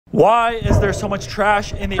Why is there so much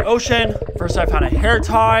trash in the ocean? First, I found a hair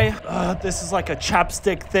tie. This is like a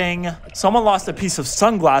chapstick thing. Someone lost a piece of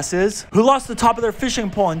sunglasses. Who lost the top of their fishing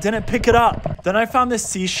pole and didn't pick it up? Then I found this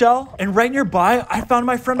seashell, and right nearby, I found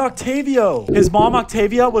my friend Octavio. His mom,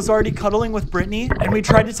 Octavia, was already cuddling with Brittany, and we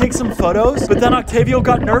tried to take some photos, but then Octavio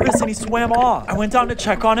got nervous and he swam off. I went down to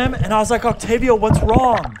check on him, and I was like, Octavio, what's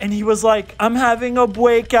wrong? And he was like, I'm having a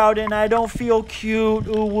breakout and I don't feel cute,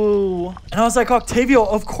 uWu. And I was like, Octavio,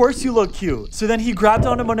 of course you look cute. So then he grabbed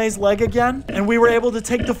onto Monet's leg again, and we were able to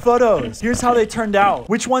take the photos. Here's how they turned out.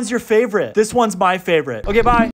 Which one's your favorite? This one's my favorite. Okay, bye.